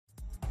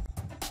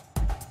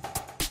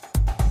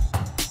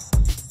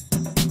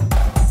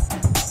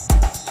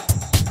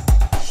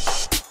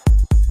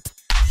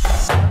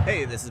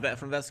this is Matt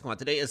from InvestiQuant.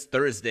 Today is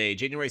Thursday,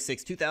 January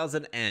 6,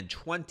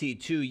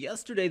 2022.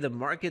 Yesterday, the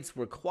markets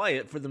were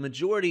quiet for the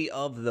majority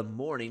of the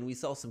morning. We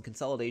saw some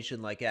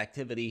consolidation-like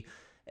activity.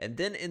 And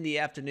then in the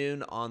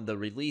afternoon, on the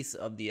release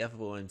of the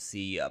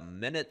FOMC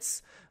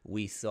minutes,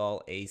 we saw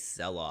a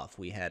sell-off.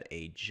 We had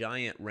a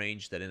giant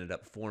range that ended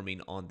up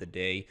forming on the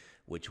day,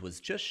 which was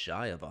just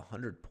shy of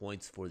 100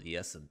 points for the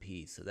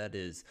S&P. So that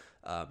is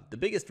the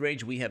biggest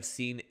range we have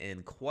seen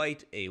in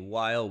quite a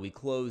while. We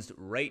closed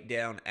right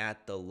down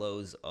at the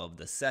lows of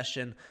the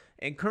session.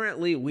 And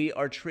currently, we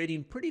are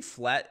trading pretty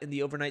flat in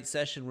the overnight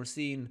session. We're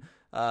seeing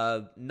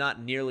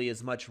not nearly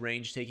as much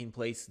range taking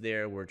place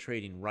there. We're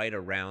trading right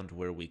around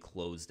where we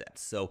closed at.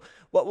 So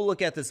what we'll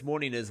look at this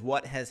morning is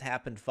what has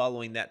happened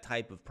following that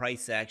type of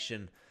price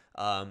action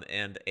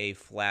and a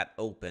flat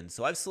open.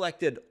 So I've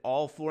selected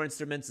all four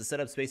instruments. The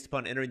setup's based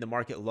upon entering the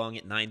market long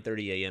at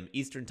 9:30 a.m.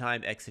 Eastern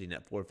Time, exiting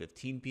at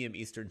 4:15 p.m.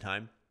 Eastern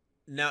Time.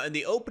 Now, in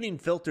the opening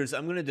filters,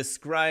 I'm going to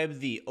describe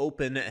the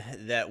open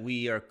that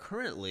we are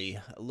currently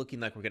looking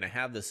like we're going to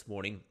have this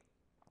morning.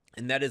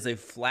 And that is a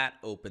flat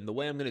open. The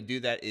way I'm going to do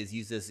that is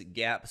use this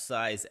gap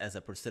size as a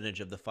percentage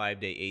of the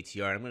 5-day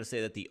ATR. I'm going to say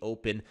that the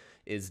open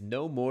is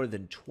no more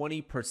than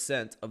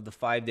 20% of the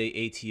 5-day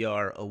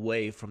ATR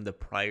away from the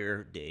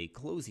prior day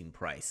closing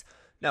price.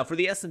 Now, for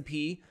the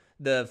S&P,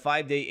 the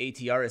 5-day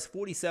ATR is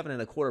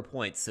 47.25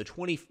 points. So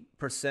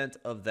 20%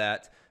 of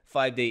that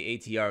 5-day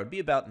ATR would be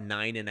about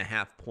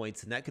 9.5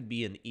 points, and that could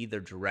be in either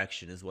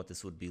direction is what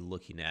this would be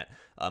looking at.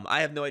 I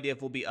have no idea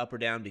if we'll be up or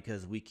down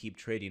because we keep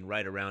trading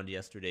right around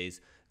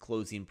yesterday's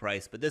closing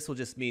price, but this will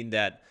just mean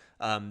that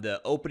the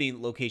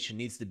opening location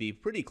needs to be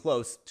pretty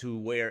close to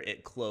where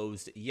it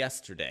closed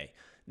yesterday.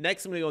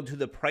 Next, I'm going to go into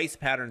the price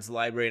patterns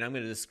library, and I'm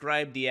going to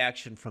describe the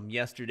action from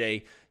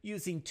yesterday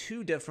using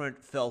two different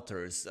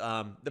filters.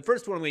 The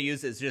first one I'm going to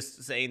use is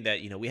just saying that,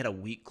 we had a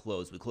weak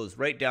close. We closed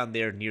right down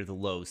there near the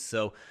lows.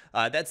 So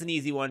that's an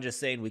easy one, just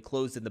saying we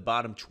closed in the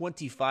bottom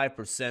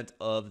 25%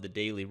 of the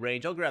daily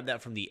range. I'll grab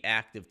that from the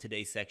active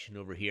today section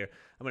over here.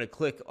 I'm going to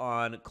click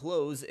on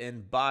close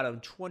and bottom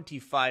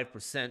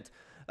 25%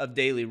 of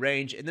daily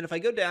range. And then if I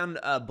go down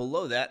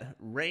below that,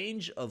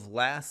 range of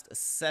last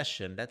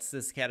session, that's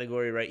this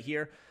category right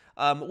here.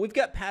 We've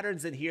got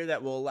patterns in here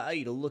that will allow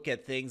you to look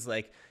at things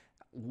like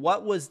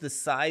what was the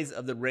size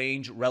of the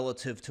range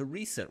relative to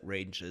recent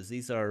ranges.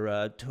 These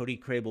are Tony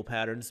Crable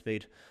patterns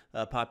made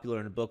popular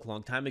in a book a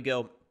long time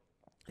ago.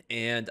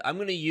 And I'm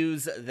going to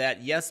use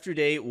that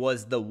yesterday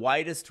was the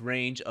widest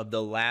range of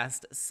the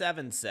last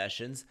 7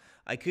 sessions.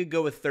 I could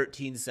go with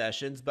 13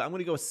 sessions, but I'm going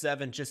to go with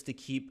 7 just to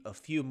keep a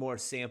few more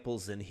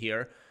samples in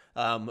here.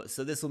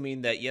 So this will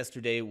mean that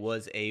yesterday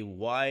was a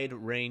wide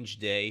range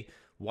day,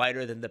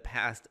 wider than the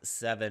past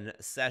 7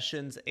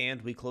 sessions,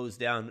 and we closed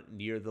down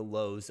near the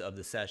lows of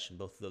the session.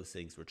 Both of those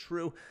things were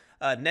true.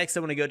 Next,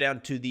 I'm going to go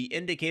down to the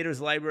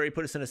indicators library,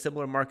 put us in a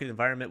similar market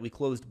environment. We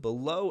closed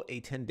below a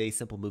 10-day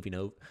simple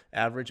moving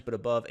average, but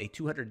above a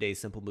 200-day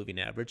simple moving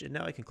average. And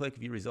now I can click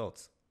view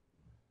results.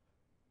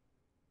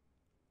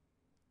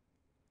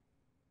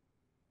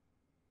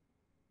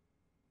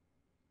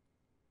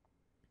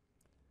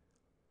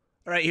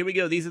 All right, here we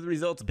go. These are the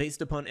results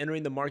based upon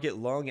entering the market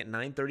long at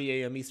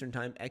 9:30 a.m. Eastern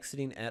Time,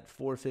 exiting at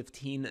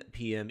 4:15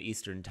 p.m.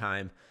 Eastern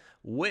Time.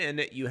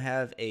 When you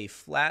have a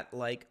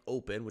flat-like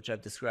open, which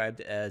I've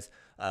described as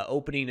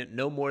opening at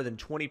no more than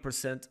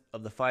 20%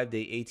 of the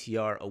 5-day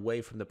ATR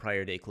away from the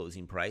prior day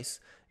closing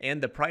price,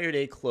 and the prior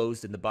day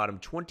closed in the bottom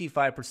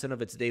 25%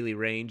 of its daily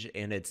range,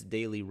 and its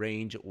daily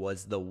range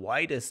was the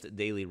widest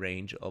daily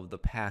range of the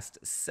past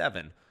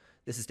 7.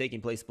 This is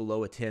taking place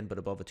below a 10 but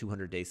above a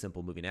 200-day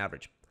simple moving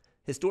average.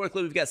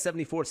 Historically, we've got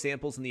 74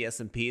 samples in the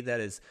S&P. That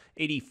is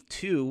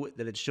 82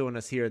 that it's showing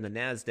us here in the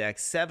NASDAQ,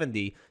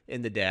 70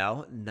 in the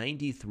Dow,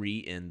 93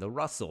 in the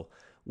Russell.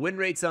 Win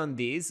rates on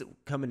these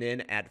coming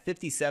in at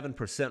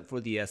 57% for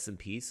the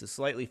S&P, so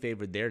slightly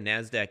favored there.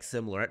 NASDAQ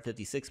similar at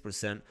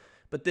 56%.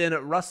 But then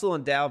Russell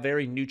and Dow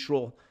very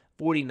neutral,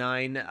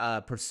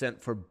 49%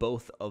 for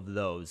both of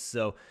those.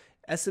 So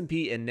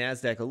S&P and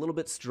NASDAQ a little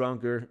bit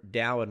stronger,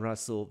 Dow and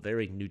Russell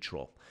very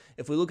neutral.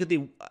 If we look at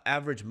the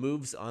average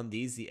moves on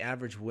these, the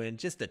average win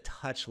just a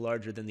touch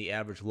larger than the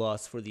average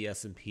loss for the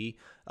S&P.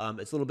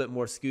 It's a little bit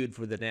more skewed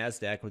for the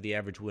NASDAQ, where the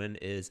average win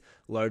is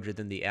larger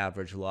than the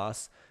average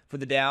loss. For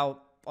the Dow,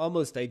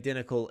 almost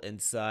identical in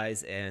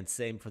size, and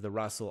same for the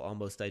Russell,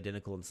 almost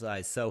identical in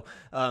size. So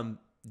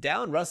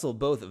Dow and Russell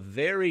both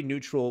very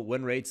neutral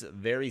win rates,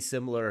 very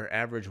similar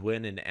average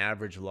win and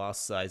average loss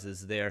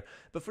sizes there.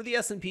 But for the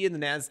S&P and the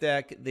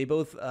NASDAQ, they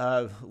both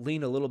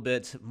lean a little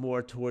bit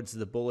more towards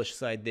the bullish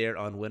side there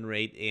on win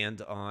rate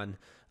and on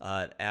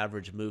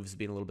average moves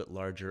being a little bit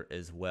larger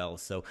as well.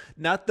 So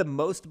not the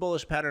most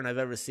bullish pattern I've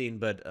ever seen,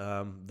 but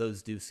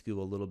those do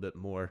skew a little bit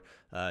more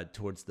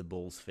towards the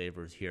bulls'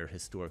 favors here,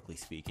 historically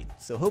speaking.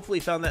 So hopefully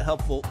you found that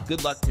helpful.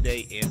 Good luck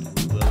today, and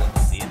we will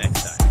see you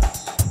next time.